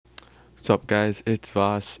What's up, guys? It's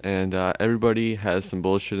Voss, and everybody has some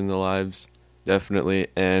bullshit in their lives, definitely.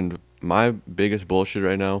 And my biggest bullshit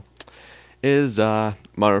right now is Modern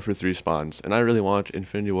Warfare 3 spawns, and I really want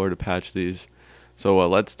Infinity Ward to patch these. So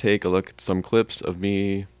let's take a look at some clips of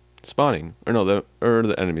me spawning, or no,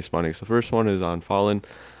 the enemy spawning. So the first one is on Fallen.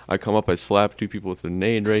 I come up, I slap two people with a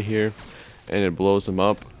nade right here, and it blows them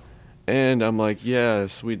up. And I'm like, yeah,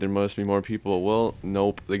 sweet, there must be more people. Well,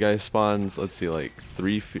 nope. The guy spawns, let's see, like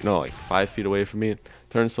 3 feet, no, like 5 feet away from me.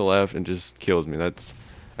 Turns to the left and just kills me. That's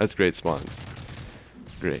great spawns.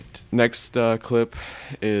 Great. Next clip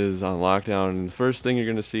is on lockdown, and the first thing you're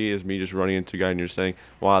gonna see is me just running into a guy, and you're saying,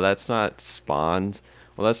 "Wow, that's not spawns."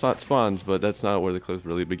 Well, that's not spawns, but that's not where the clip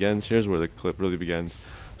really begins. Here's where the clip really begins.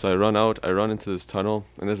 So I run out, I run into this tunnel,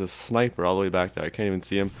 and there's a sniper all the way back there. I can't even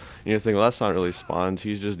see him. And you're thinking, well, that's not really spawns.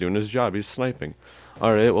 He's just doing his job. He's sniping.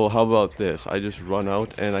 All right. Well, how about this? I just run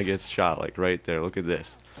out and I get shot like right there. Look at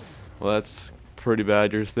this. Well, that's pretty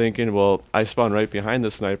bad. You're thinking, well, I spawn right behind the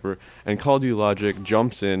sniper, and Call of Duty Logic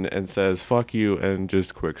jumps in and says, "Fuck you," and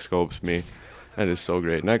just quick scopes me. That is so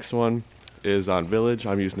great. Next one is on Village.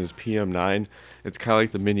 I'm using this PM9. It's kind of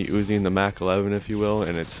like the mini Uzi and the Mac 11, if you will,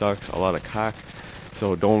 and it sucks a lot of cock.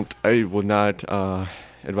 So I would not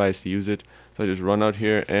advise to use it. So I just run out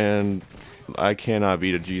here, and I cannot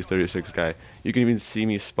beat a G36 guy. You can even see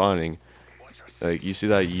me spawning. Like, you see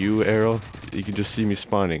that U arrow? You can just see me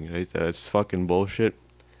spawning right there. It's fucking bullshit.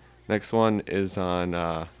 Next one is on,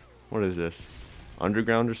 what is this?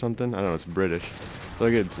 Underground or something? I don't know, it's British. So I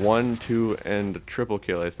get 1, 2, and a triple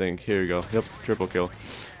kill, I think. Here we go. Yep, triple kill.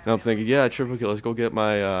 And I'm thinking, yeah, triple kill. Let's go get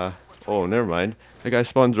my, oh, never mind. The guy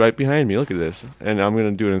spawns right behind me. Look at this. And I'm going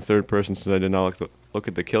to do it in third person since I did not look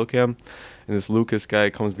at the kill cam. And this Lucas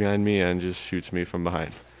guy comes behind me and just shoots me from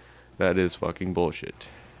behind. That is fucking bullshit.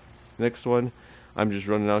 Next one, I'm just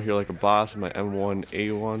running out here like a boss with my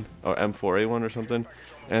M1A1 or M4A1 or something,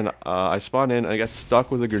 and I spawn in. I got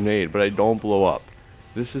stuck with a grenade, but I don't blow up.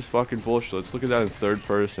 This is fucking bullshit. Let's look at that in third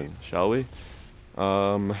person, shall we?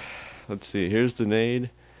 Let's see. Here's the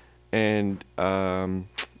nade, and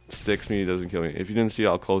sticks me. Doesn't kill me. If you didn't see,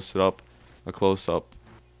 I'll close it up. I'll close up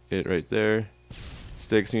it right there.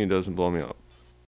 Sticks me. Doesn't blow me up.